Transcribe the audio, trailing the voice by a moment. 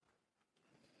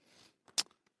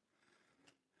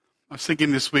I was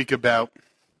thinking this week about,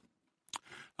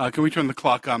 can we turn the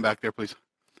clock on back there, please?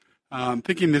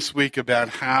 Thinking this week about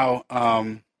how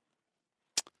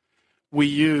we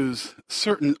use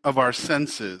certain of our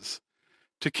senses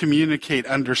to communicate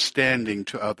understanding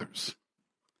to others.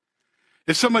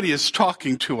 If somebody is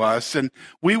talking to us and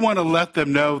we want to let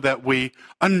them know that we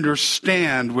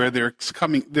understand where they're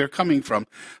coming from,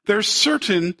 there's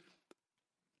certain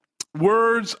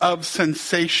words of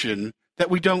sensation that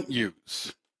we don't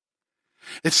use.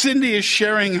 If Cindy is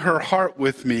sharing her heart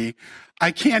with me,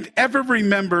 I can't ever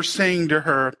remember saying to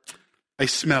her, "I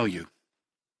smell you."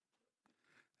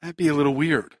 That'd be a little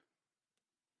weird.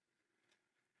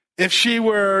 If she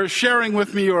were sharing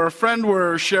with me or a friend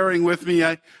were sharing with me,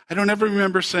 I don't ever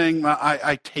remember saying,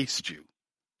 I taste you.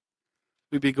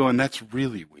 We'd be going, that's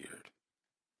really weird.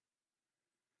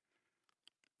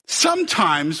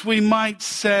 Sometimes we might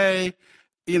say,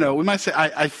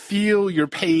 I feel your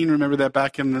pain. Remember that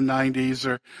back in the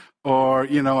 90s? Or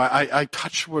I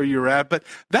touch where you're at. But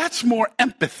that's more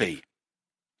empathy.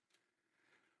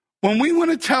 When we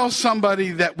want to tell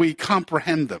somebody that we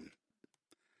comprehend them,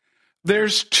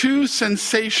 there's two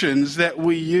sensations that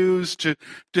we use to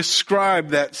describe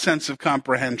that sense of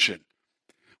comprehension.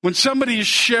 When somebody is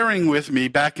sharing with me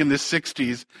back in the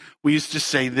 60s, we used to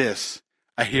say this,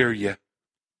 "I hear you.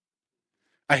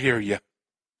 I hear you."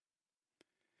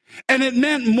 And it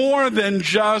meant more than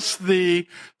just the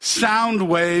sound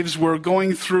waves were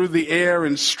going through the air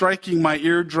and striking my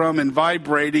eardrum and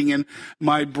vibrating, and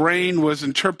my brain was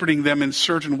interpreting them in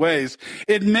certain ways.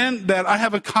 It meant that I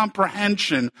have a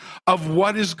comprehension of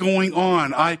what is going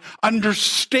on. I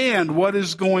understand what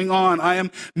is going on. I am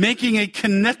making a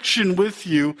connection with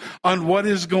you on what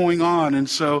is going on, and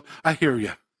so I hear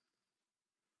you.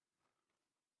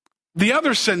 The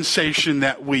other sensation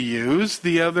that we use,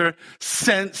 the other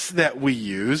sense that we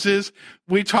use is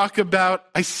we talk about,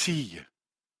 I see you.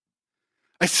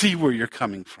 I see where you're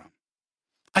coming from.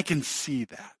 I can see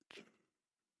that.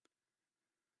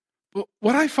 But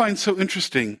what I find so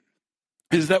interesting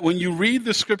is that when you read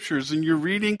the scriptures and you're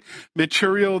reading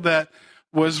material that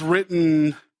was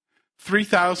written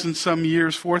 3,000 some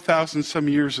years, 4,000 some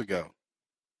years ago,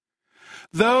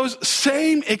 those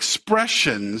same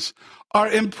expressions are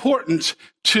important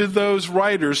to those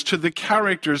writers, to the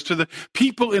characters, to the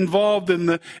people involved in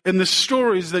the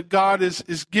stories that God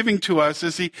is giving to us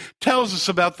as he tells us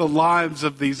about the lives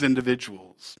of these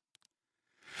individuals.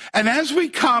 And as we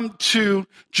come to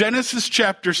Genesis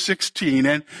chapter 16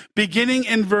 and beginning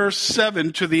in verse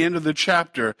 7 to the end of the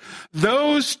chapter,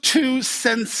 those two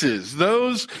senses,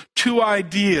 those two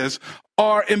ideas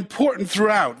are important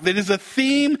throughout. That is a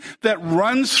theme that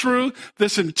runs through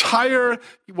this entire,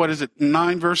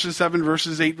 9 verses, 7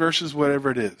 verses, 8 verses, whatever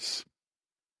it is.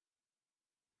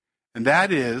 And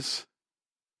that is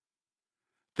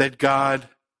that God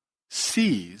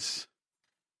sees.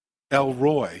 El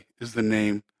Roi is the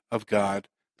name of God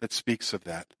that speaks of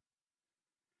that.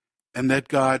 And that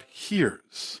God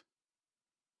hears.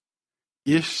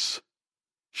 Ish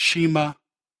Shema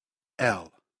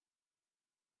El.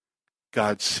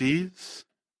 God sees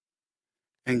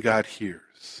and God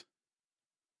hears.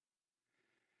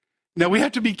 Now we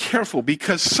have to be careful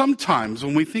because sometimes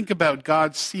when we think about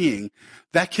God seeing,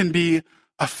 that can be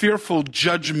a fearful,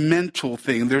 judgmental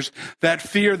thing. There's that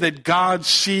fear that God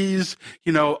sees,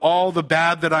 all the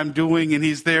bad that I'm doing, and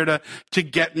he's there to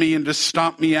get me and to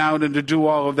stomp me out and to do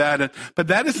all of that. But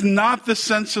that is not the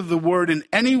sense of the word in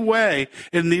any way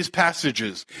in these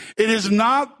passages. It is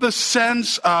not the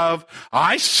sense of,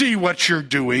 I see what you're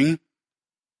doing.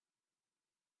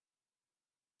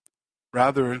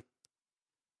 Rather,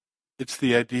 it's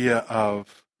the idea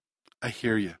of, I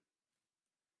hear you.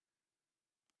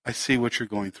 I see what you're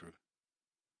going through.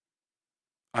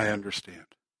 I understand.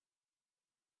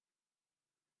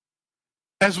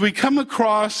 As we come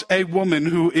across a woman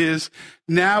who is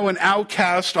now an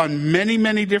outcast on many,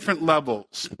 many different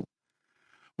levels,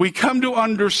 we come to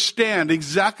understand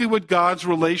exactly what God's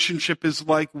relationship is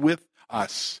like with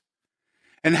us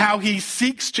and how he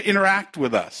seeks to interact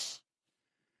with us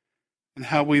and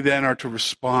how we then are to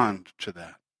respond to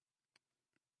that.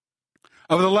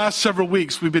 Over the last several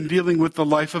weeks, we've been dealing with the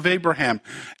life of Abraham.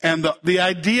 And the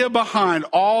idea behind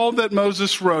all that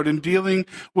Moses wrote in dealing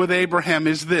with Abraham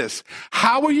is this.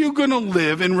 How are you going to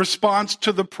live in response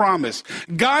to the promise?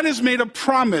 God has made a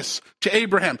promise to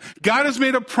Abraham. God has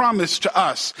made a promise to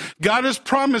us. God has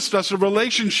promised us a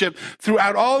relationship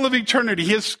throughout all of eternity.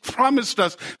 He has promised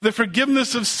us the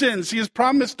forgiveness of sins. He has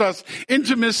promised us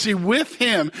intimacy with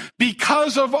him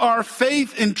because of our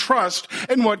faith and trust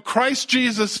in what Christ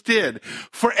Jesus did.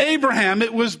 For Abraham,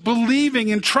 it was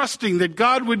believing and trusting that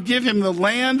God would give him the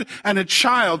land and a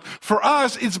child. For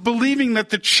us, it's believing that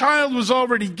the child was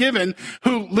already given,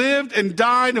 who lived and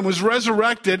died and was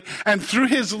resurrected. And through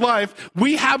his life,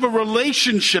 we have a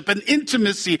relationship, an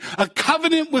intimacy, a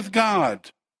covenant with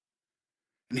God.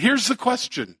 And here's the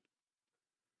question.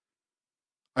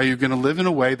 Are you going to live in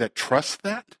a way that trusts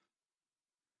that?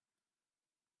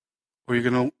 Or are you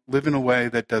going to live in a way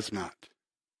that does not?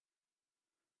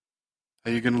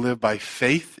 Are you going to live by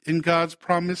faith in God's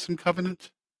promise and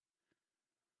covenant?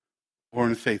 Or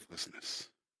in faithlessness?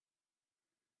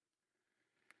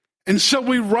 And so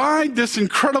we ride this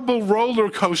incredible roller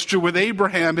coaster with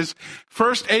Abraham, as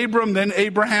first Abram, then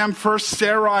Abraham, first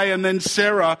Sarai, and then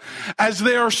Sarah, as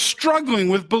they are struggling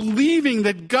with believing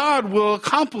that God will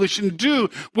accomplish and do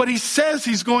what he says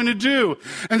he's going to do.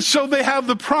 And so they have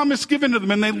the promise given to them,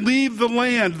 and they leave the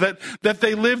land that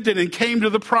they lived in and came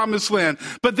to the promised land.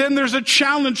 But then there's a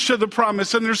challenge to the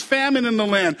promise, and there's famine in the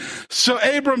land. So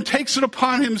Abram takes it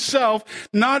upon himself,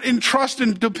 not in trust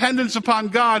and dependence upon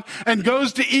God, and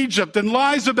goes to Egypt and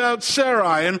lies about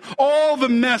Sarai and all the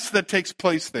mess that takes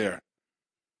place there.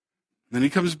 Then he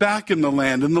comes back in the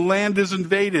land, and the land is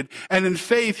invaded. And in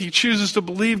faith, he chooses to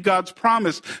believe God's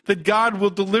promise that God will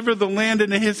deliver the land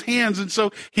into his hands. And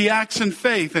so he acts in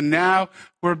faith. And now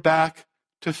we're back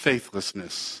to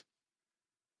faithlessness.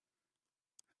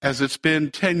 As it's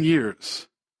been 10 years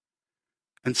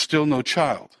and still no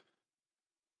child.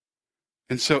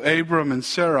 And so Abram and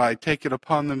Sarai take it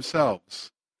upon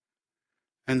themselves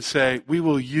and say, we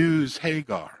will use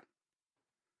Hagar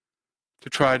to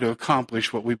try to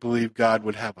accomplish what we believe God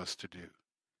would have us to do.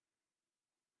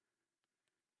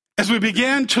 As we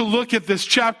began to look at this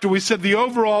chapter, we said the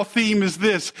overall theme is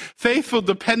this: faithful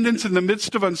dependence in the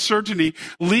midst of uncertainty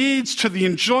leads to the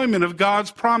enjoyment of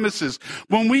God's promises.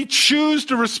 When we choose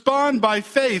to respond by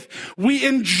faith, we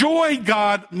enjoy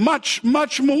God much,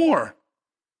 much more.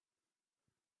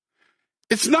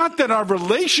 It's not that our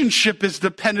relationship is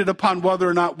dependent upon whether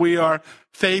or not we are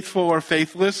faithful or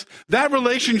faithless. That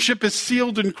relationship is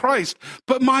sealed in Christ.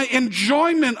 But my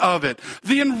enjoyment of it,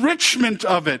 the enrichment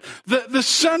of it, the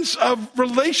sense of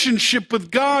relationship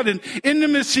with God and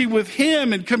intimacy with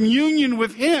him and communion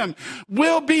with him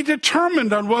will be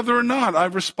determined on whether or not I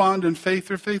respond in faith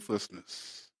or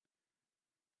faithlessness.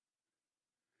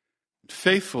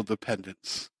 Faithful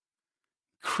dependence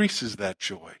increases that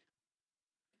joy.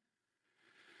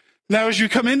 Now, as you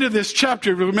come into this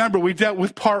chapter, remember we dealt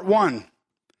with part 1.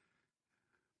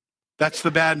 That's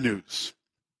the bad news.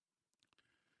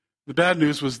 The bad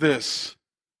news was this: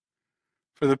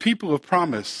 for the people of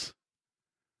promise,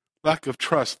 lack of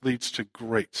trust leads to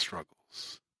great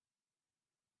struggles.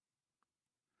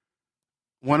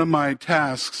 One of my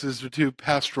tasks is to do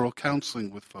pastoral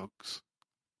counseling with folks.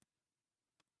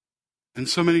 And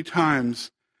so many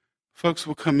times, folks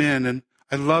will come in, and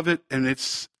I love it, and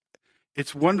it's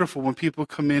wonderful when people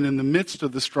come in the midst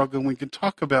of the struggle and we can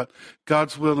talk about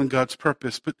God's will and God's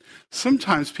purpose. But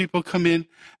sometimes people come in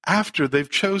after they've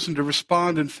chosen to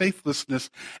respond in faithlessness,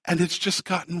 and it's just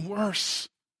gotten worse.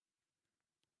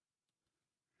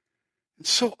 And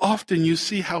so often you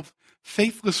see how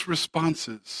faithless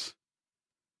responses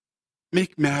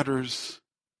make matters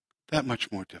that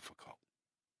much more difficult.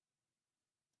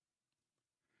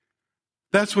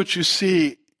 That's what you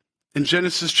see in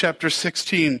Genesis chapter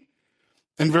 16.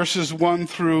 In verses 1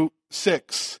 through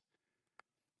 6,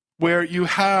 where you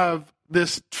have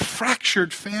this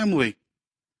fractured family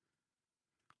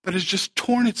that has just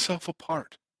torn itself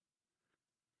apart.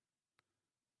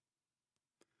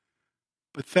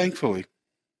 But thankfully,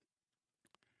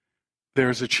 there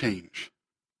is a change.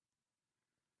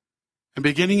 And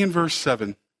beginning in verse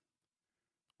 7,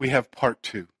 we have part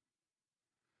 2.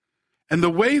 And the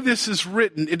way this is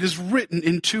written, it is written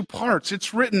in 2 parts.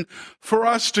 It's written for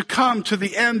us to come to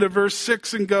the end of verse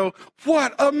 6 and go,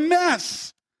 what a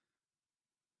mess!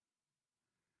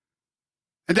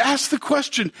 And to ask the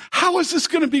question, how is this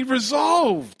going to be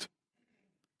resolved?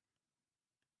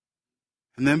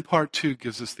 And then part 2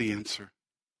 gives us the answer.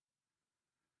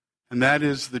 And that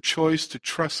is the choice to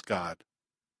trust God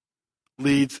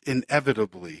leads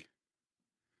inevitably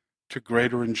to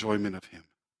greater enjoyment of him.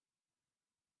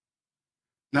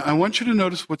 Now, I want you to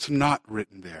notice what's not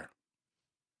written there.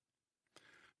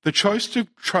 The choice to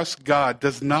trust God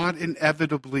does not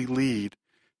inevitably lead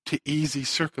to easy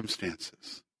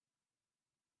circumstances,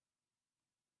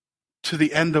 to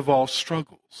the end of all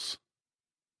struggles,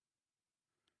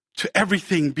 to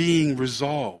everything being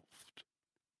resolved.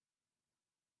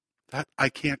 That I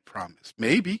can't promise.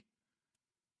 Maybe.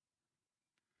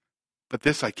 But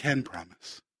this I can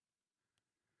promise.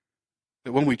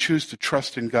 That when we choose to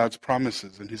trust in God's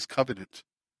promises and his covenant,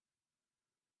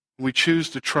 when we choose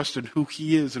to trust in who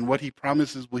he is and what he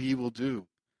promises what he will do,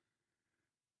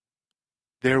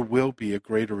 there will be a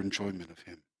greater enjoyment of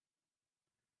him.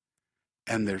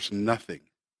 And there's nothing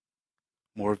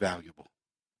more valuable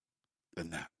than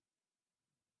that.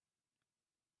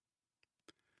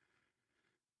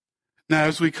 Now,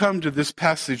 as we come to this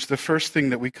passage, the first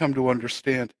thing that we come to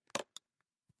understand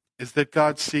is that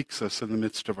God seeks us in the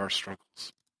midst of our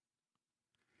struggles.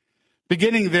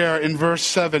 Beginning there in verse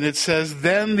 7, it says,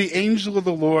 "Then the angel of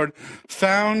the Lord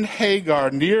found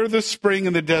Hagar near the spring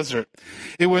in the desert.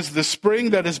 It was the spring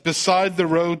that is beside the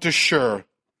road to Shur.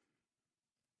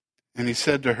 And he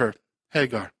said to her,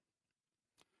 Hagar,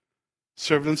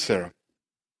 servant Sarah,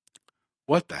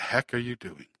 what the heck are you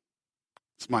doing?"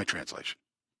 It's my translation.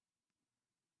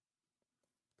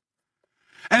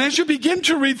 And as you begin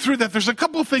to read through that, there's a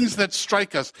couple of things that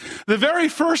strike us. The very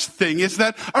first thing is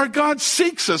that our God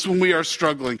seeks us when we are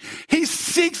struggling. He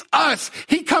seeks us.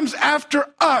 He comes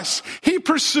after us. He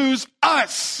pursues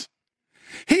us.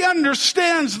 He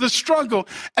understands the struggle,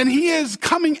 and he is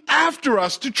coming after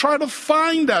us to try to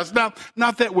find us. Now,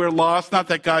 not that we're lost, not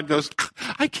that God goes,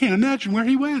 I can't imagine where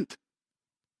he went.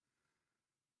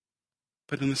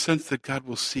 But in the sense that God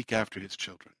will seek after his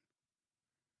children.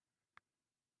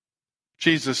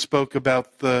 Jesus spoke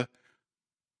about the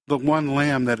one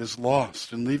lamb that is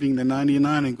lost and leaving the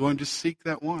 99 and going to seek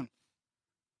that one.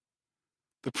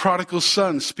 The prodigal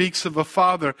son speaks of a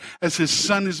father as his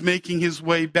son is making his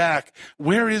way back.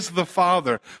 Where is the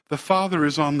father? The father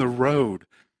is on the road,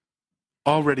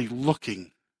 already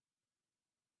looking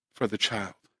for the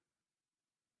child.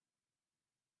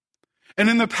 And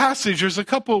in the passage, there's a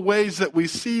couple of ways that we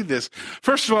see this.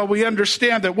 First of all, we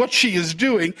understand that what she is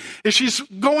doing is she's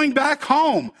going back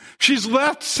home. She's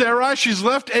left Sarai, she's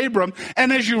left Abram,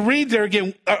 and as you read there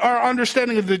again, our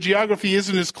understanding of the geography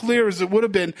isn't as clear as it would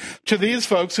have been to these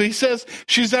folks. So he says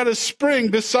she's at a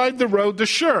spring beside the road to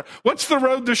Shur. What's the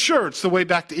road to Shur? It's the way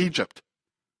back to Egypt.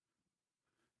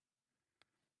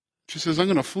 She says, I'm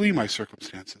going to flee my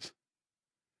circumstances.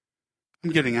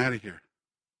 I'm getting out of here.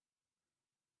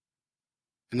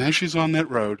 And as she's on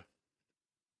that road,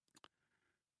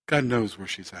 God knows where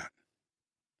she's at.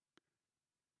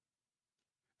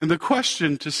 And the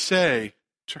question to say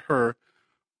to her,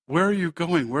 where are you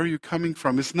going? Where are you coming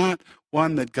from? Is not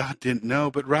one that God didn't know,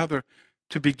 but rather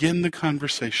to begin the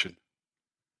conversation.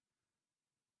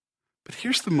 But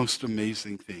here's the most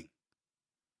amazing thing.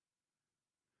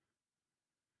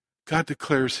 God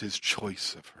declares his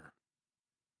choice of her.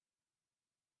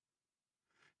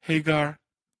 Hagar,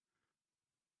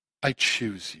 I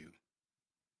choose you.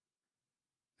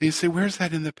 And you say, where's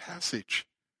that in the passage?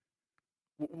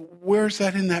 Where's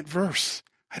that in that verse?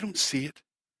 I don't see it.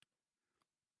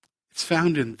 It's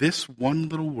found in this one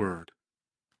little word.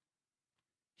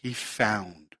 He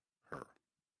found her.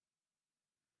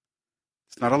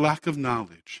 It's not a lack of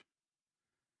knowledge.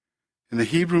 In the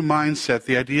Hebrew mindset,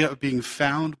 the idea of being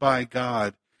found by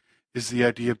God is the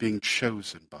idea of being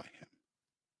chosen by him.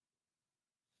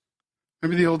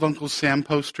 Remember the old Uncle Sam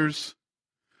posters?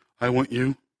 I want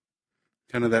you.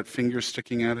 Kind of that finger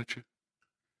sticking out at you.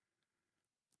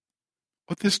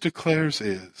 What this declares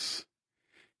is,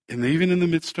 even in the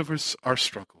midst of our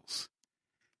struggles,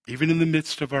 even in the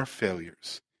midst of our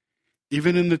failures,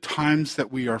 even in the times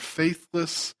that we are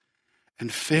faithless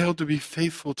and fail to be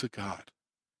faithful to God,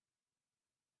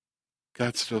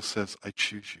 God still says, I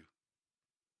choose you.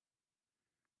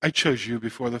 I chose you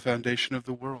before the foundation of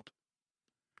the world.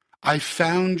 I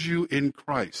found you in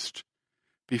Christ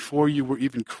before you were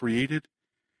even created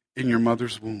in your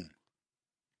mother's womb.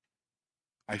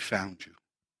 I found you.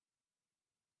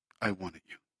 I wanted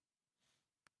you.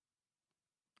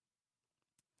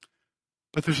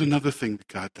 But there's another thing that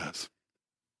God does.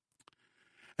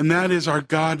 And that is our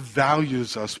God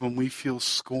values us when we feel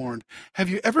scorned. Have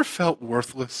you ever felt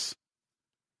worthless?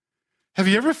 Have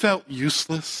you ever felt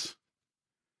useless?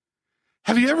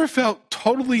 Have you ever felt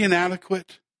totally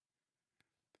inadequate?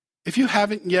 If you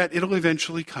haven't yet, it'll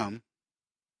eventually come.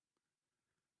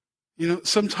 You know,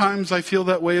 sometimes I feel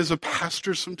that way as a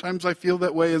pastor. Sometimes I feel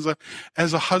that way as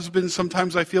a husband.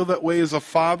 Sometimes I feel that way as a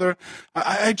father.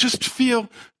 I just feel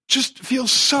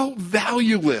so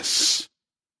valueless.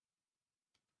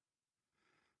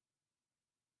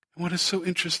 And what is so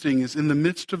interesting is in the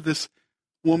midst of this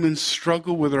woman's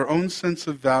struggle with her own sense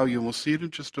of value, and we'll see it in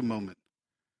just a moment,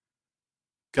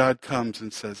 God comes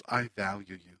and says, I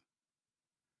value you.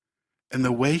 And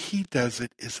the way he does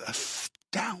it is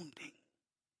astounding.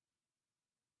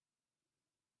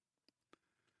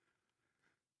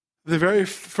 The very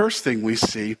first thing we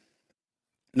see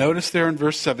Notice there in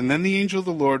verse 7, then the angel of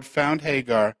the Lord found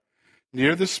Hagar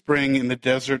near the spring in the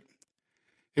desert.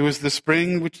 It was the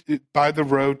spring which by the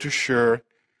road to Shur.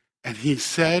 And he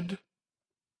said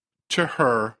to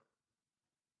her,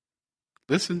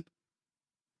 listen,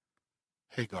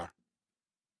 Hagar.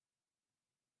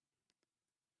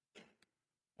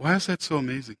 Why is that so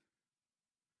amazing?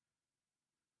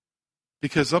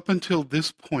 Because up until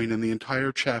this point in the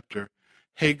entire chapter,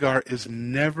 Hagar is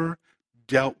never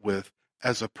dealt with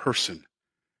as a person.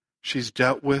 She's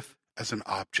dealt with as an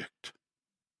object.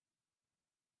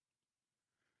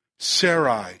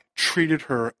 Sarai treated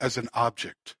her as an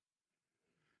object,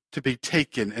 to be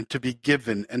taken and to be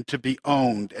given and to be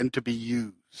owned and to be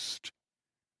used.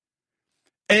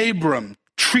 Abram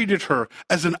treated her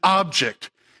as an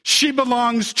object. She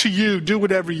belongs to you. Do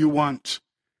whatever you want.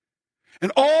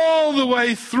 And all the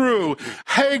way through,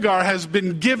 Hagar has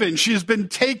been given. She's been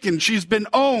taken. She's been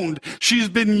owned. She's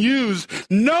been used.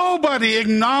 Nobody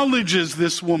acknowledges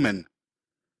this woman.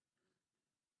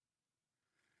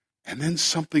 And then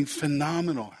something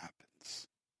phenomenal happens.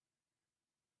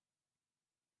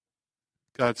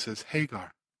 God says,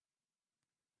 Hagar,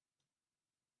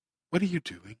 what are you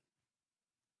doing?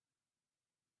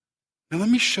 Now let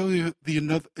me show you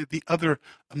the other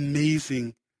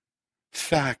amazing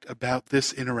fact about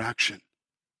this interaction.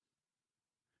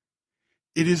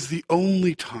 It is the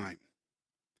only time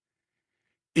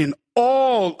in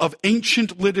all of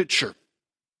ancient literature,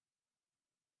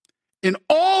 in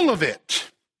all of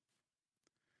it,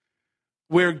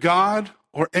 where God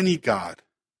or any God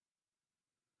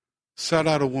sought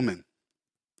out a woman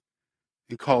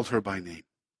and called her by name.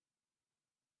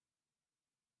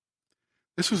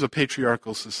 This was a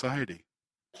patriarchal society.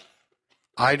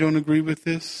 I don't agree with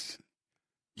this.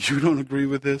 You don't agree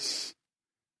with this.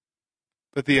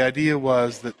 But the idea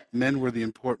was that men were the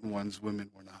important ones, women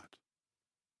were not.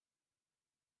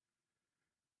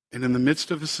 And in the midst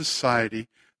of a society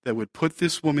that would put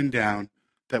this woman down,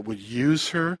 that would use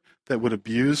her, that would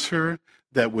abuse her,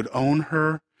 that would own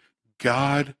her,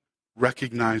 God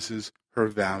recognizes her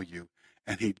value.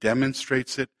 And he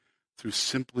demonstrates it through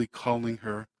simply calling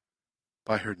her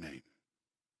by her name.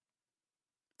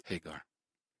 Hagar.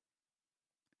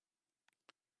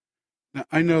 Now,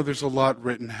 I know there's a lot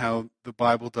written how the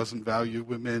Bible doesn't value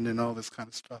women and all this kind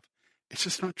of stuff. It's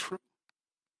just not true.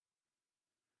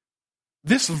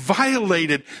 This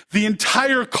violated the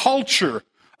entire culture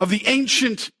of the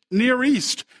ancient Near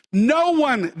East. No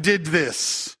one did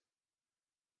this.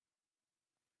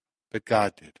 But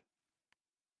God did.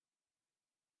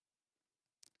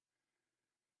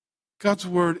 God's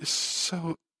word is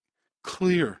so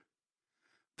clear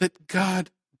that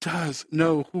God does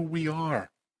know who we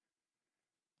are.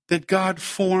 That God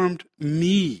formed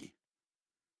me.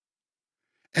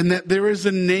 And that there is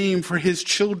a name for his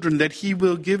children that he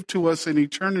will give to us in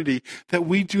eternity that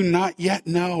we do not yet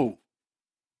know.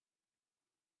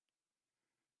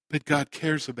 But God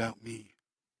cares about me.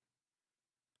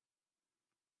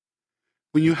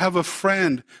 When you have a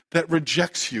friend that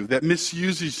rejects you, that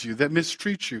misuses you, that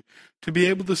mistreats you, to be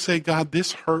able to say, God,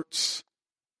 this hurts,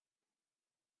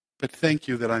 but thank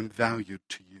you that I'm valued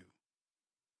to you.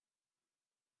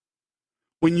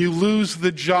 When you lose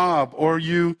the job or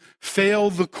you fail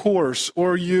the course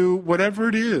or you, whatever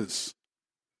it is.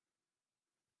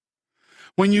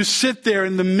 When you sit there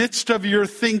in the midst of your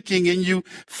thinking and you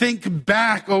think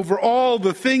back over all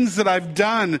the things that I've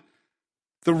done,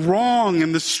 the wrong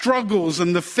and the struggles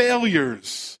and the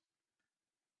failures.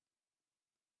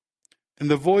 And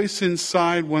the voice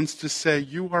inside wants to say,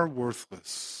 you are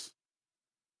worthless.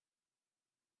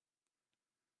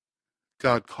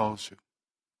 God calls you.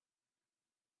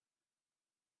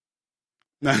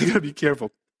 Now, you got to be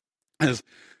careful. As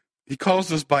he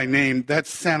calls us by name,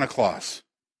 that's Santa Claus.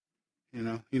 You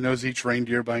know, he knows each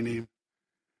reindeer by name.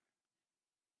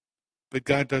 But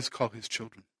God does call his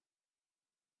children.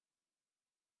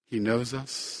 He knows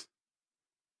us,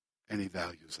 and he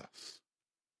values us.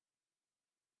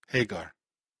 Hagar,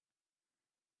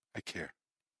 I care.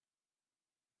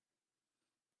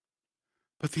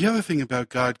 But the other thing about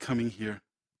God coming here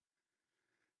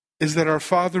is that our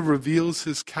Father reveals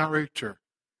his character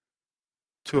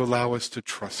to allow us to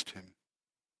trust him.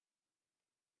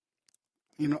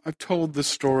 You know, I've told the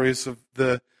stories of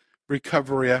the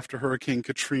recovery after Hurricane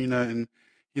Katrina and,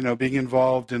 you know, being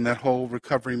involved in that whole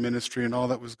recovery ministry and all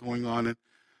that was going on. And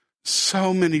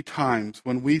so many times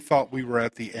when we thought we were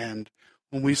at the end,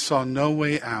 when we saw no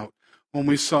way out, when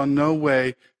we saw no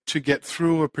way to get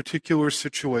through a particular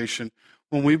situation,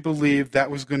 when we believed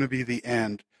that was going to be the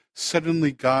end,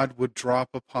 suddenly God would drop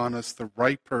upon us the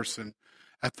right person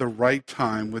at the right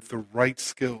time with the right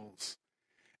skills.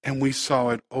 And we saw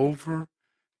it over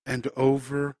and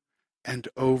over and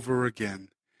over again.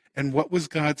 And what was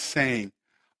God saying?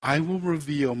 I will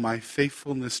reveal my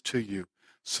faithfulness to you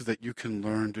so that you can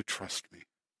learn to trust me.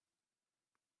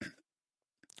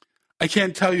 I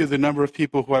can't tell you the number of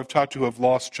people who I've talked to who have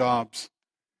lost jobs.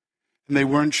 And they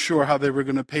weren't sure how they were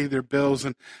going to pay their bills.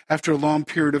 And after a long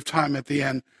period of time at the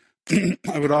end,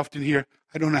 I would often hear,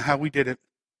 I don't know how we did it.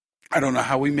 I don't know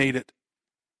how we made it.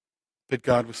 But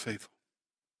God was faithful.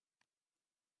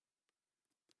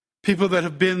 People that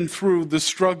have been through the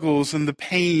struggles and the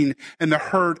pain and the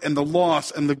hurt and the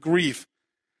loss and the grief.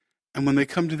 And when they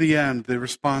come to the end, the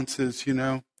response is,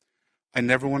 I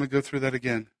never want to go through that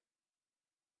again.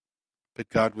 But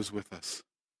God was with us.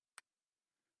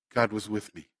 God was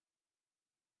with me.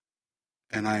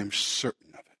 And I am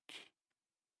certain of it.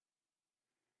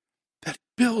 That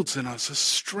builds in us a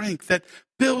strength, that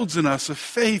builds in us a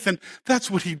faith, and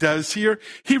that's what he does here.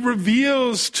 He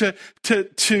reveals to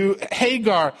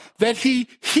Hagar that he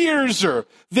hears her,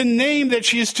 the name that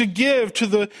she is to give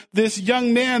to this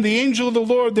young man. The angel of the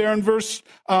Lord there in verse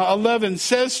 11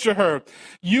 says to her,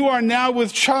 you are now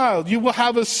with child, you will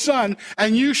have a son,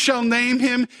 and you shall name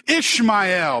him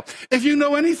Ishmael. If you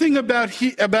know anything about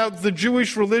the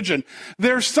Jewish religion,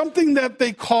 there's something that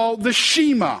they call the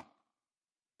Shema.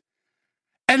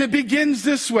 And it begins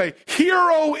this way. Hear,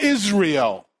 O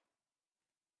Israel,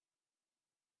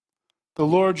 the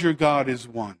Lord your God is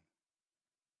one.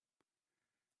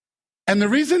 And the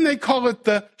reason they call it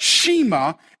the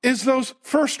Shema is those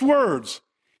first words.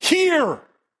 Hear.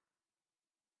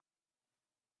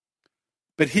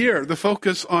 But here, the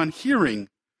focus on hearing,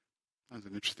 that's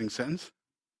an interesting sentence,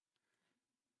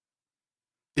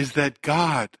 is that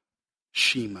God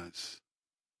Shemas.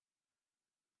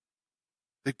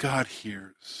 That God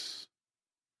hears.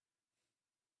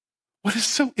 What is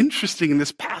so interesting in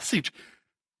this passage,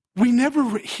 we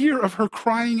never hear of her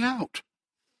crying out.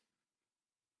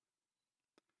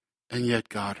 And yet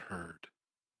God heard.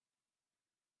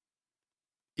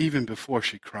 Even before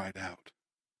she cried out,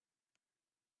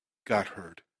 God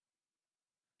heard.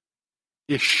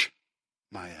 Ishmael.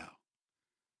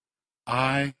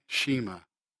 I, Shema,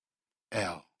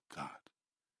 El, God.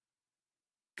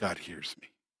 God hears me.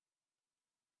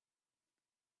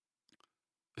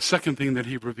 The second thing that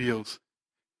he reveals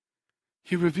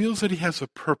that he has a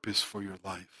purpose for your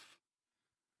life.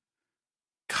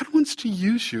 God wants to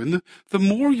use you. And the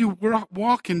more you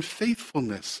walk in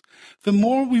faithfulness, the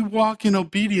more we walk in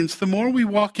obedience, the more we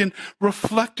walk in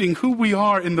reflecting who we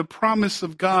are in the promise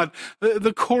of God.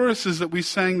 The choruses that we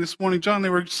sang this morning, John, they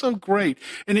were so great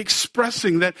in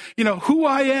expressing that, who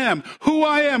I am, who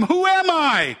am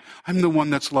I? I'm the one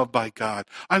that's loved by God.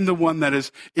 I'm the one that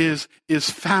is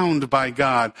found by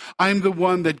God. I'm the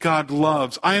one that God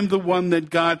loves. I am the one that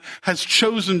God has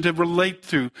chosen to relate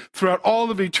to throughout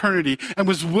all of eternity and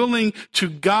was willing to,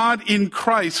 God in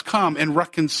Christ, come and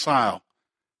reconcile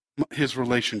his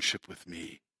relationship with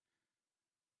me.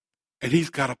 And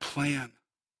he's got a plan.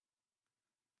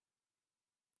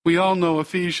 We all know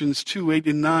Ephesians 2:8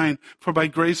 and 9, for by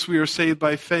grace we are saved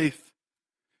by faith.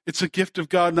 It's a gift of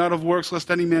God, not of works,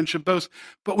 lest any man should boast.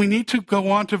 But we need to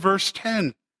go on to verse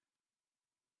 10.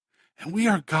 And we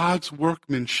are God's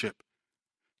workmanship,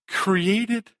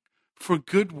 created for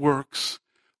good works,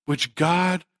 which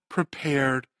God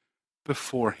prepared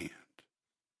beforehand.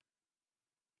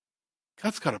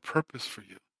 God's got a purpose for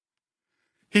you.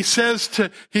 He says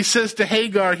to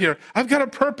Hagar here, I've got a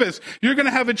purpose. You're going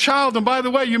to have a child. And by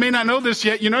the way, you may not know this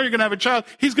yet. You're going to have a child.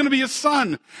 He's going to be a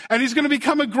son. And he's going to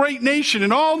become a great nation.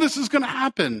 And all this is going to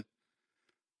happen.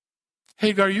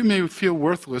 Hagar, you may feel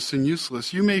worthless and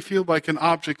useless. You may feel like an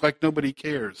object, like nobody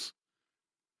cares.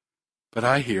 But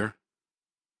I hear,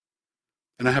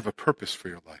 and I have a purpose for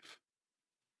your life.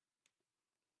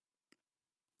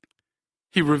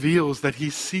 He reveals that he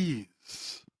sees.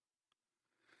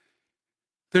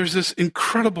 There's this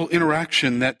incredible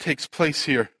interaction that takes place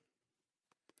here.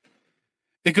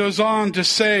 It goes on to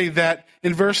say that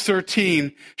in verse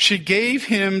 13, she gave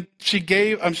this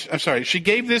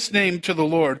name to the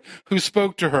Lord who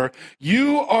spoke to her.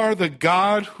 You are the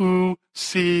God who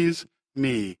sees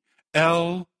me.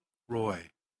 El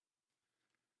Roy.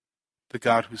 The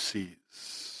God who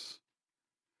sees.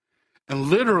 And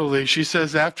literally, she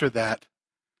says after that,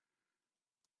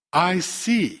 I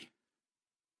see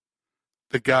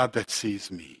the God that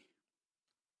sees me.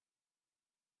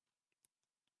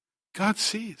 God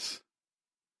sees.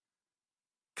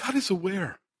 God is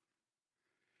aware.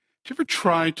 Do you ever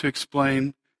try to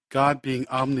explain God being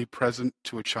omnipresent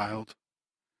to a child?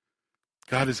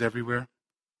 God is everywhere.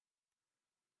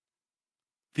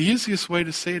 The easiest way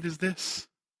to say it is this.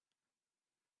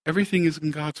 Everything is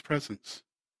in God's presence.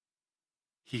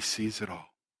 He sees it all.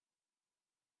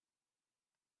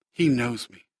 He knows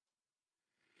me.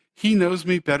 He knows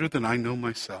me better than I know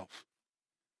myself.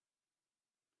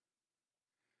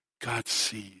 God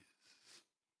sees.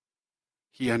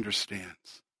 He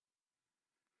understands.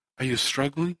 Are you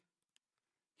struggling?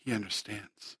 He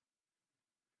understands.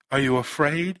 Are you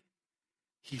afraid?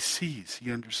 He sees.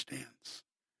 He understands.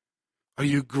 Are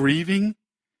you grieving?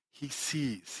 He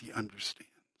sees. He understands.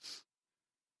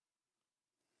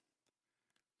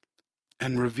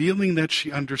 And revealing that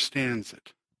she understands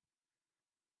it,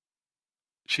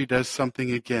 she does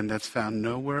something again that's found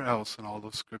nowhere else in all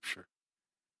of Scripture.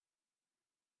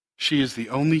 She is the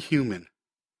only human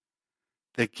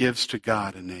that gives to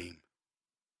God a name.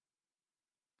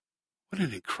 What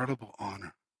an incredible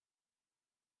honor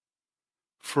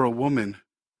for a woman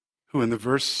who in the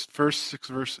first 6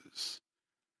 verses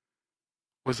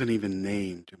wasn't even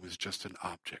named. It was just an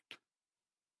object.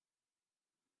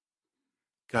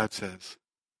 God says,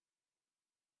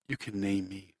 you can name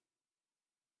me.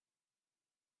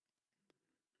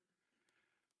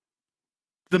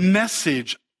 The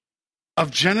message of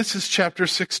Genesis chapter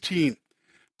 16,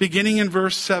 beginning in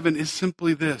verse 7, is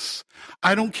simply this.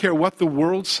 I don't care what the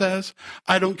world says.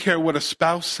 I don't care what a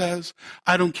spouse says.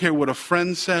 I don't care what a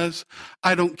friend says.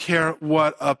 I don't care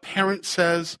what a parent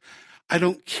says. I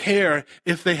don't care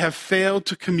if they have failed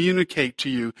to communicate to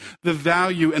you the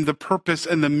value and the purpose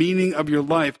and the meaning of your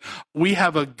life. We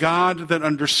have a God that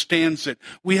understands it.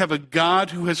 We have a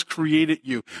God who has created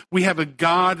you. We have a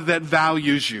God that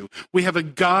values you. We have a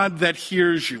God that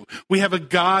hears you. We have a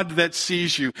God that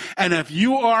sees you. And if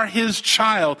you are his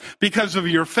child because of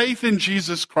your faith in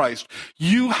Jesus Christ,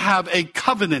 you have a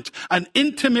covenant, an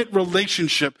intimate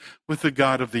relationship with the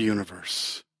God of the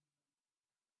universe.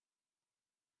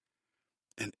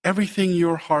 And everything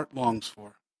your heart longs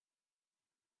for,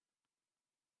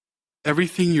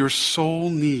 everything your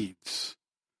soul needs,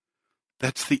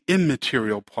 that's the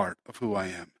immaterial part of who I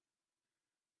am,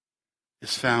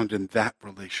 is found in that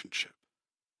relationship.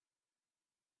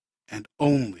 And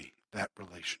only that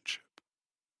relationship.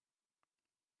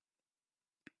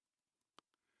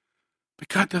 But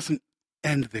God doesn't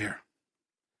end there.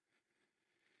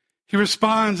 He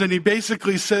responds and he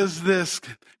basically says this.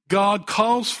 God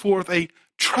calls forth a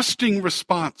trusting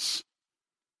response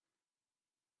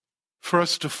for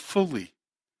us to fully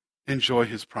enjoy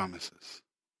his promises.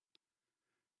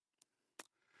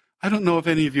 I don't know if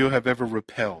any of you have ever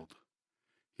rappelled,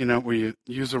 where you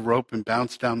use a rope and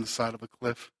bounce down the side of a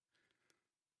cliff.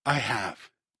 I have.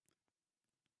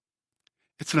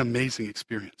 It's an amazing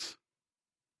experience.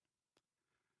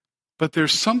 But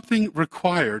there's something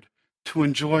required to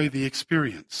enjoy the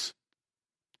experience.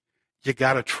 You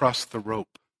got to trust the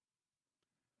rope.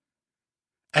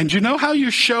 And you know how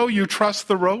you show you trust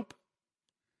the rope?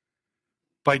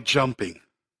 By jumping.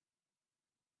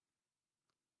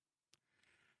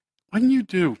 When you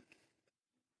do,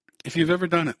 if you've ever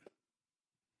done it,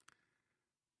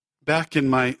 back in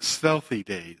my stealthy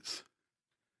days,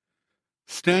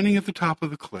 standing at the top of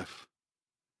the cliff,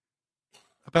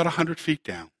 about 100 feet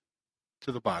down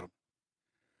to the bottom,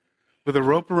 with a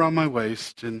rope around my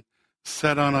waist and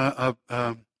set on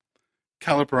a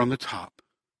caliper on the top,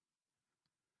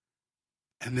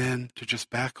 and then to just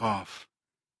back off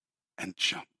and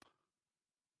jump.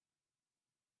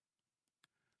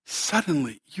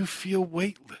 Suddenly, you feel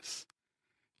weightless.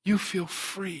 You feel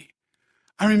free.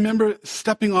 I remember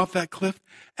stepping off that cliff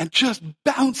and just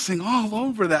bouncing all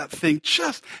over that thing,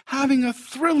 just having a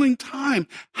thrilling time.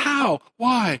 How?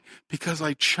 Why? Because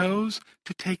I chose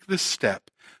to take this step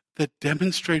that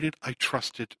demonstrated I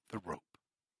trusted the rope.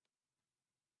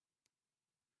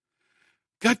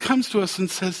 God comes to us and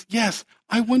says, yes,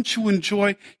 I want you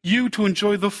to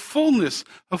enjoy the fullness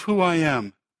of who I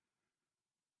am.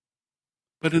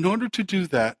 But in order to do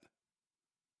that,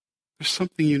 there's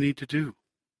something you need to do.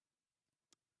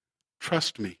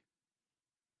 Trust me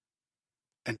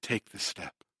and take this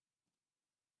step.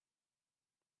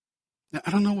 Now,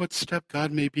 I don't know what step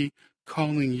God may be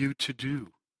calling you to do.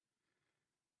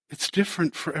 It's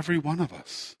different for every one of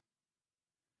us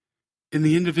in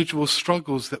the individual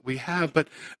struggles that we have, but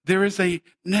there is a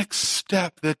next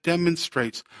step that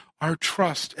demonstrates our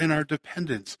trust and our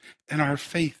dependence and our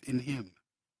faith in him.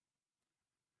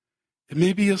 It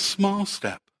may be a small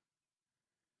step.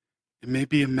 It may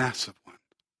be a massive one.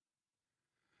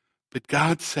 But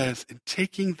God says in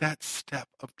taking that step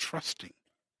of trusting,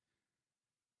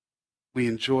 we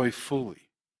enjoy fully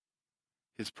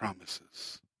his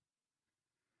promises.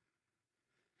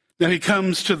 Now he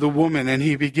comes to the woman and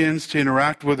he begins to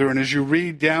interact with her. And as you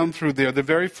read down through there, the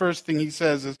very first thing he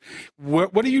says is,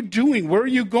 what are you doing? Where are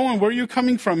you going? Where are you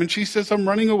coming from? And she says, I'm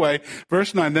running away.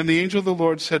 Verse 9, then the angel of the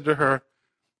Lord said to her,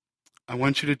 I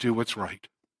want you to do what's right.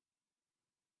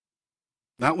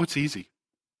 Not what's easy.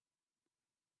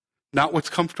 Not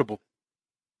what's comfortable.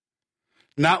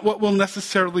 Not what will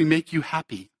necessarily make you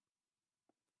happy.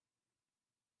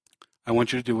 I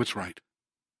want you to do what's right.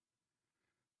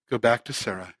 Go back to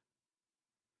Sarai.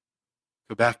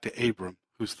 Go back to Abram,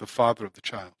 who's the father of the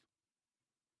child,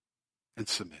 and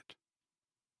submit.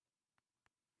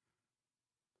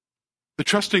 The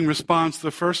trusting response, the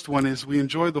first one, is we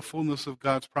enjoy the fullness of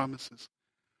God's promises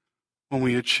when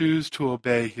we choose to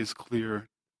obey his clear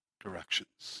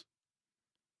directions.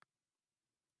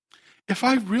 If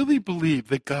I really believe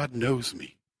that God knows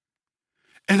me,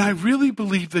 and I really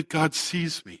believe that God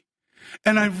sees me,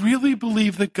 and I really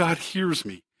believe that God hears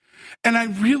me, and I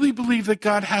really believe that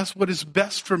God has what is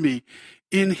best for me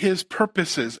in his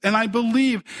purposes. And I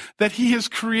believe that he has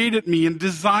created me and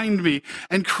designed me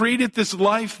and created this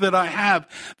life that I have.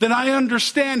 Then I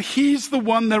understand he's the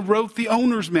one that wrote the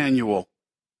owner's manual.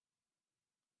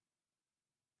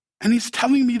 And he's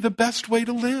telling me the best way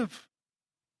to live.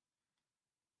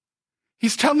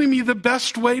 He's telling me the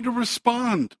best way to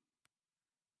respond.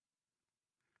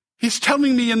 He's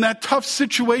telling me in that tough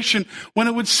situation when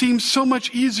it would seem so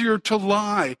much easier to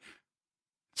lie,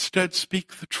 instead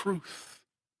speak the truth.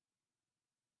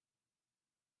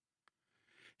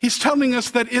 He's telling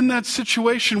us that in that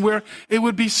situation where it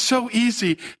would be so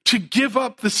easy to give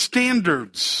up the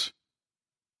standards,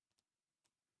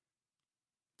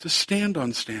 to stand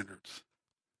on standards,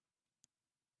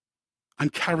 on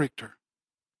character,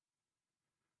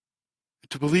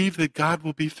 to believe that God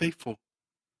will be faithful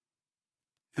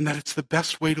and that it's the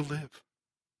best way to live.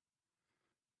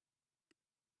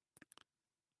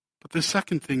 But the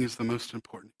second thing is the most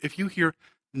important. If you hear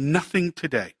nothing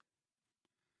today,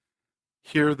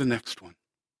 hear the next one.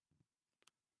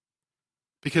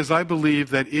 Because I believe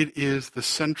that it is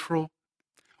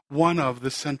one of the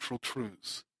central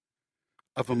truths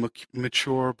of a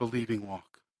mature believing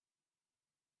walk.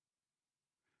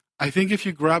 I think if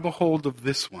you grab a hold of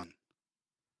this one,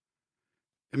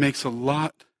 it makes a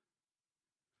lot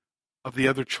of the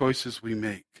other choices we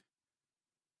make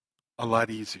a lot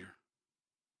easier.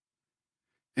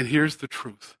 And here's the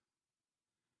truth.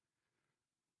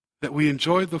 That we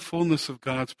enjoy the fullness of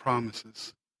God's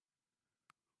promises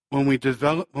when we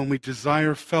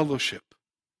desire fellowship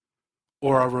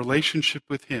or our relationship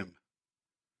with him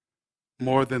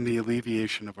more than the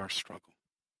alleviation of our struggle.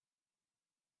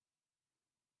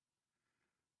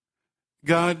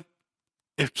 God,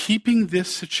 if keeping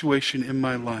this situation in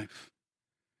my life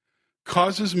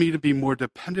causes me to be more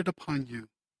dependent upon you,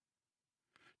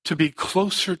 to be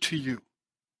closer to you,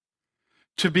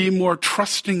 to be more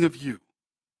trusting of you,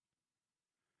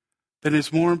 then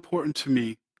it's more important to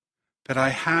me that I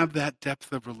have that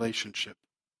depth of relationship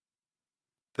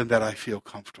than that I feel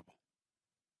comfortable.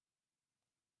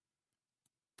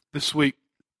 This week,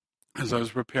 as I was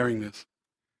preparing this,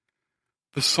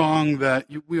 the song that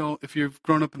if you've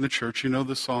grown up in the church, you know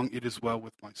the song, It Is Well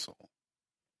With My Soul.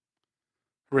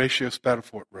 Horatio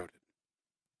Spatafort wrote it.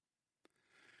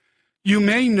 You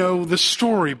may know the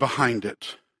story behind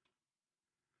it,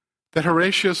 that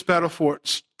Horatio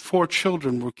Spatafort's 4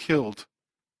 children were killed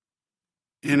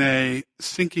in a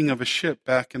sinking of a ship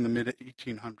back in the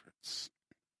mid-1800s.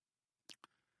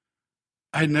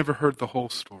 I had never heard the whole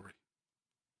story.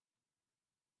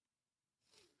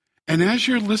 And as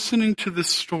you're listening to this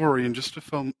story in just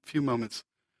a few moments,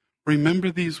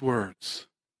 remember these words.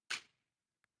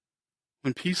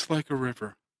 When peace like a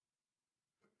river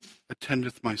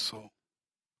attendeth my soul,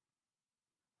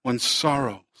 when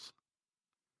sorrows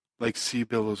like sea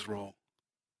billows roll,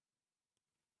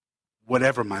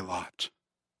 whatever my lot,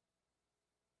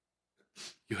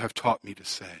 you have taught me to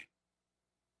say,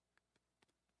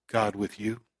 God, with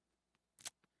you,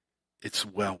 it's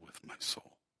well with my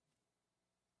soul.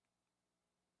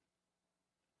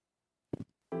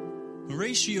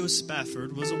 Horatio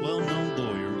Spafford was a well-known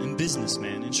lawyer and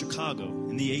businessman in Chicago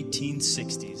in the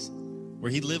 1860s, where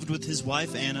he lived with his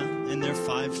wife Anna and their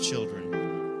 5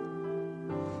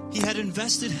 children. He had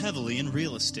invested heavily in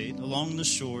real estate along the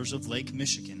shores of Lake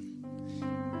Michigan.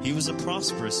 He was a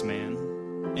prosperous man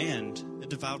and a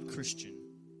devout Christian.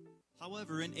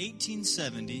 However, in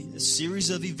 1870, a series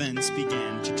of events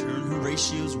began to turn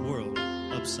Horatio's world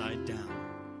upside down.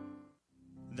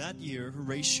 That year,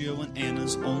 Horatio and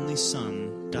Anna's only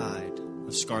son died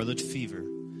of scarlet fever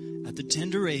at the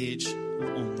tender age of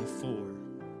only 4.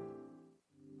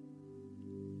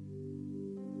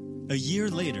 A year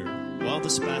later, while the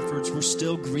Spaffords were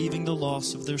still grieving the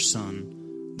loss of their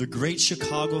son, the Great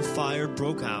Chicago Fire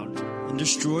broke out and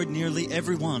destroyed nearly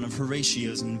every one of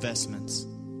Horatio's investments.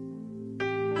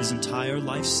 His entire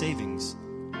life savings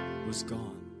was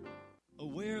gone.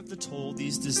 Aware of the toll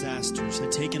these disasters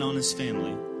had taken on his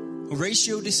family,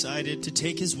 Horatio decided to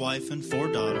take his wife and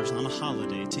 4 daughters on a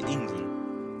holiday to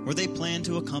England, where they planned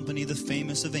to accompany the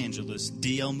famous evangelist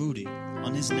D.L. Moody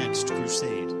on his next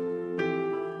crusade.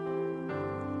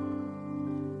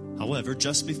 However,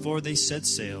 just before they set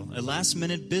sail, a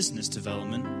last-minute business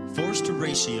development forced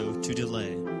Horatio to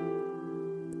delay.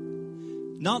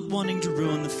 Not wanting to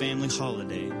ruin the family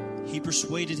holiday, he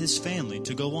persuaded his family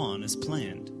to go on as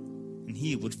planned, and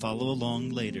he would follow along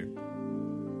later.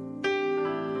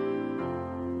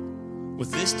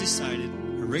 With this decided,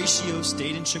 Horatio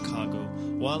stayed in Chicago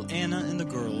while Anna and the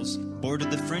girls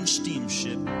boarded the French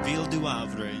steamship Ville du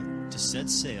Havre to set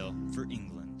sail for England.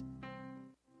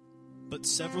 But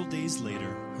several days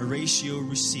later, Horatio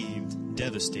received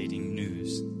devastating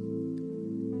news.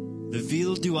 The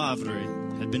Ville du Havre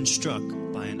had been struck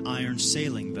by an iron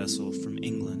sailing vessel from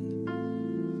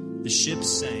England. The ship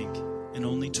sank in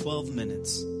only 12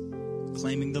 minutes,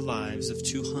 claiming the lives of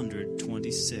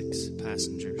 226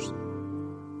 passengers.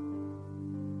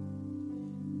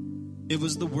 It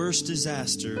was the worst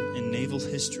disaster in naval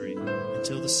history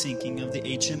until the sinking of the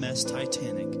HMS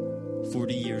Titanic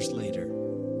 40 years later.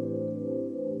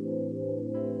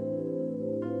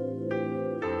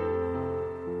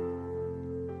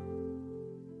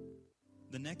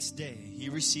 The next day, he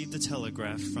received a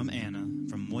telegraph from Anna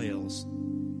from Wales.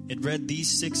 It read these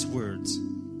 6 words: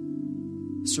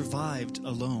 "Survived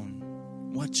alone.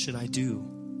 What should I do?"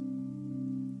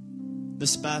 The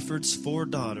Spaffords' 4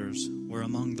 daughters were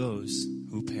among those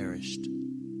who perished.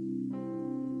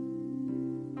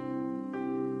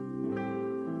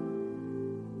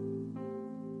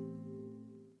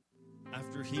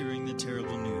 After hearing the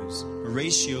terrible news,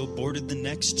 Horatio boarded the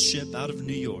next ship out of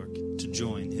New York to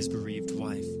join his bereaved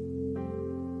wife.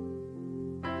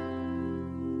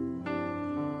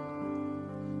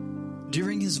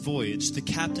 During his voyage, the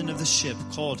captain of the ship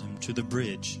called him to the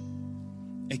bridge.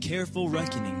 "A careful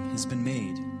reckoning has been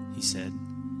made," he said,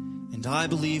 "and I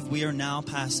believe we are now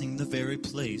passing the very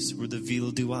place where the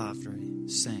Ville du Havre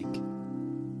sank."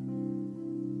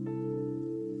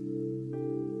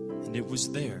 And it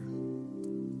was there,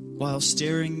 while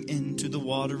staring into the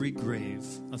watery grave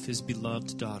of his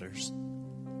beloved daughters,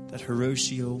 that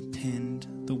Horatio penned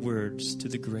the words to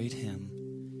the great hymn,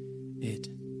 "It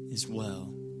is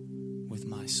well with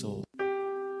my soul."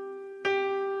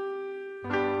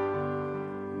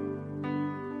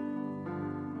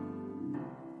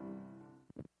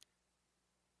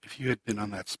 If you had been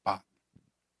on that spot,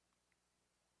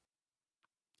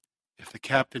 if the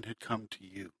captain had come to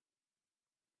you,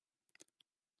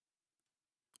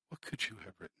 what could you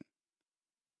have written?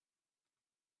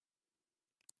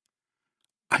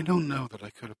 I don't know that I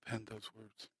could have penned those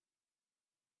words.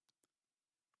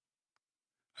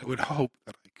 I would hope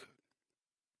that I could.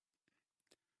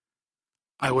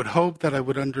 I would hope that I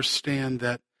would understand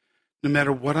that no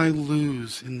matter what I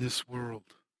lose in this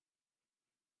world,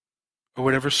 or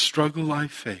whatever struggle I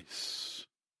face,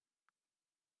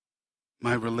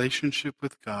 my relationship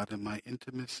with God and my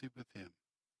intimacy with Him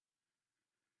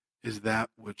is that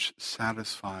which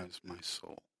satisfies my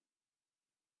soul,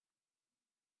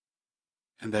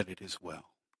 and that it is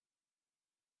well.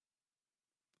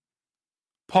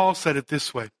 Paul said it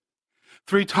this way: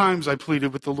 3 times I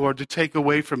pleaded with the Lord to take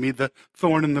away from me the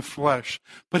thorn in the flesh.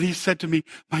 But he said to me,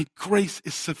 "My grace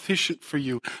is sufficient for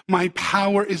you. My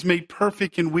power is made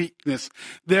perfect in weakness."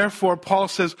 Therefore, Paul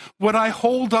says, what I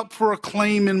hold up for a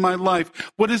claim in my life,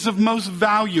 what is of most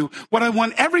value, what I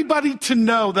want everybody to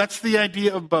know, that's the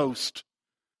idea of boast.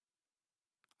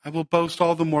 I will boast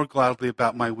all the more gladly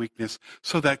about my weakness,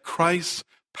 so that Christ's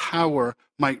power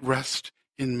might rest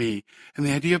in me. And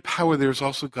the idea of power there is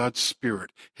also God's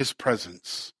Spirit, His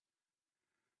presence.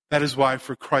 That is why,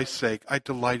 for Christ's sake, I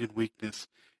delight in weakness,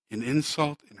 in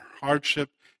insult, in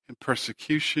hardship, in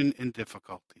persecution, in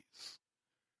difficulties.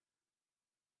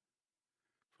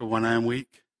 For when I am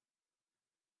weak,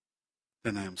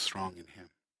 then I am strong in Him.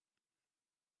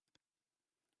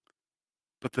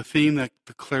 But the theme that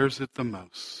declares it the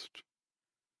most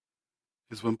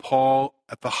is when Paul,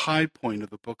 at the high point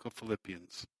of the book of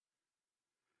Philippians,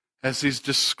 as he's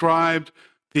described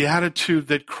the attitude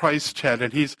that Christ had,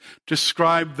 and he's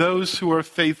described those who are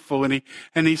faithful, and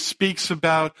he speaks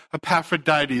about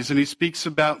Epaphroditus, and he speaks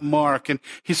about Mark, and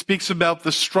he speaks about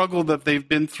the struggle that they've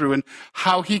been through, and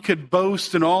how he could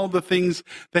boast in all the things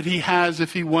that he has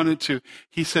if he wanted to.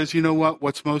 He says, you know what?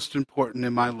 What's most important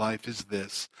in my life is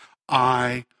this.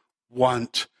 I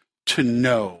want to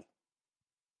know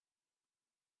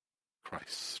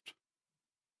Christ.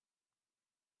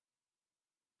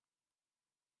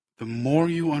 The more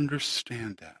you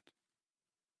understand that,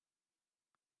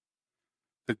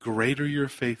 the greater your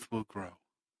faith will grow.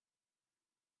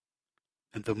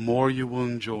 And the more you will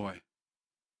enjoy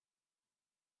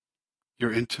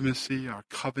your intimacy, our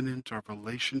covenant, our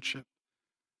relationship,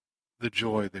 the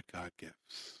joy that God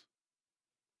gives.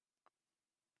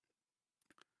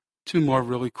 2 more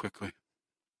really quickly.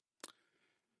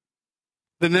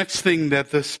 The next thing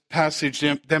that this passage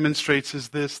demonstrates is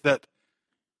this, that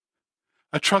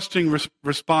a trusting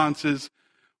response is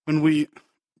when we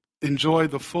enjoy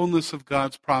the fullness of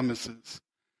God's promises,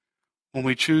 when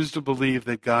we choose to believe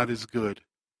that God is good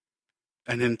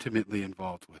and intimately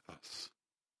involved with us.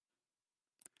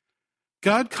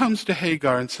 God comes to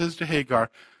Hagar and says to Hagar,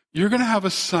 you're going to have a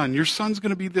son. Your son's going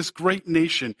to be this great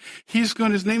nation. His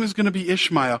name is going to be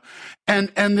Ishmael. And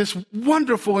this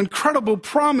wonderful, incredible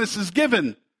promise is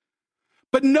given.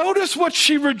 But notice what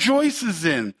she rejoices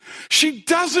in. She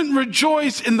doesn't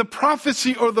rejoice in the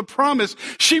prophecy or the promise.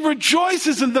 She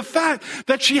rejoices in the fact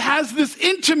that she has this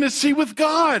intimacy with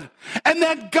God, and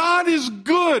that God is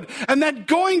good, and that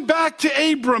going back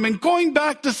to Abram and going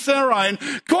back to Sarai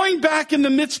and going back in the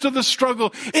midst of the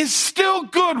struggle is still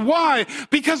good. Why?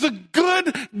 Because a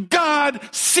good God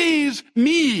sees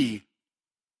me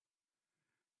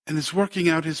and is working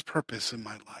out his purpose in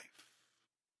my life.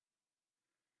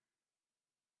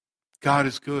 God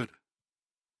is good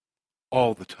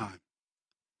all the time.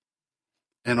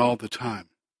 And all the time,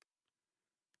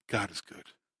 God is good.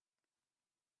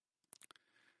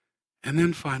 And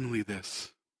then finally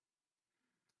this.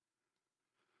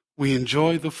 We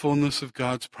enjoy the fullness of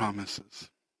God's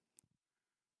promises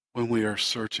when we are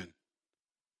certain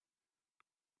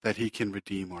that he can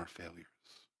redeem our failures.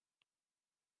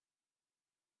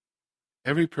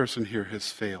 Every person here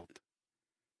has failed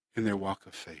in their walk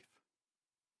of faith.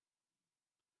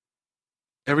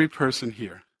 Every person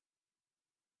here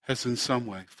has in some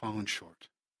way fallen short.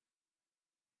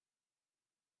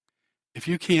 If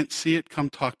you can't see it,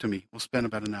 come talk to me. We'll spend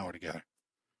about an hour together.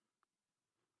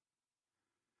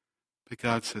 But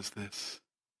God says this.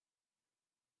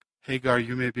 Hagar,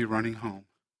 you may be running home.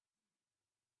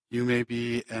 You may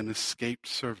be an escaped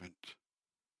servant.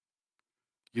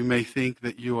 You may think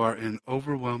that you are in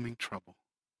overwhelming trouble.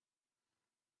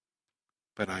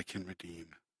 But I can redeem.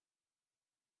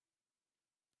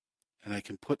 And I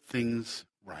can put things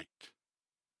right.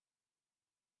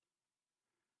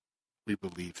 We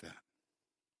believe that.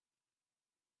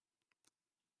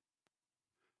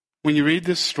 When you read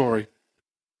this story,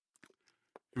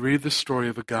 you read the story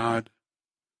of a God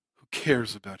who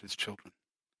cares about his children,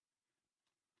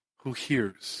 who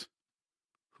hears,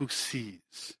 who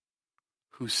sees,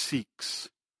 who seeks,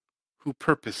 who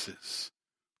purposes,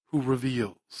 who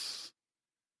reveals.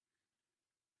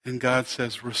 And God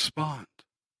says, respond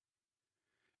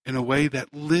in a way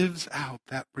that lives out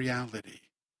that reality.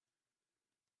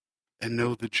 And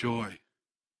know the joy,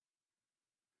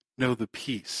 know the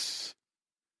peace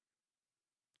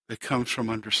that comes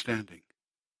from understanding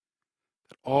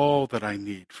that all that I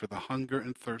need for the hunger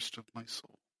and thirst of my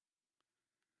soul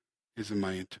is in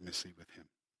my intimacy with him.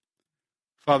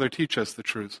 Father, teach us the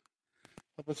truth.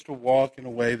 Help us to walk in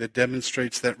a way that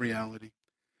demonstrates that reality.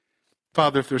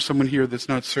 Father, if there's someone here that's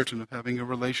not certain of having a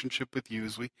relationship with you,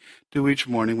 as we do each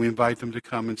morning, we invite them to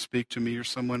come and speak to me or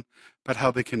someone about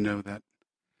how they can know that.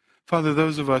 Father,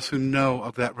 those of us who know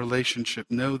of that relationship,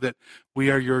 know that we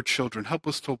are your children. Help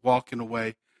us to walk in a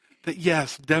way that,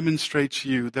 yes, demonstrates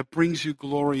you, that brings you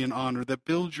glory and honor, that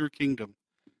builds your kingdom.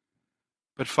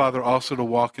 But, Father, also to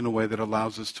walk in a way that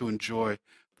allows us to enjoy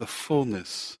the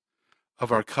fullness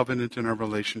of our covenant and our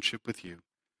relationship with you,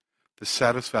 the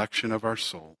satisfaction of our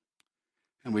soul.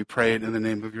 And we pray it in the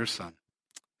name of your Son.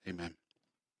 Amen.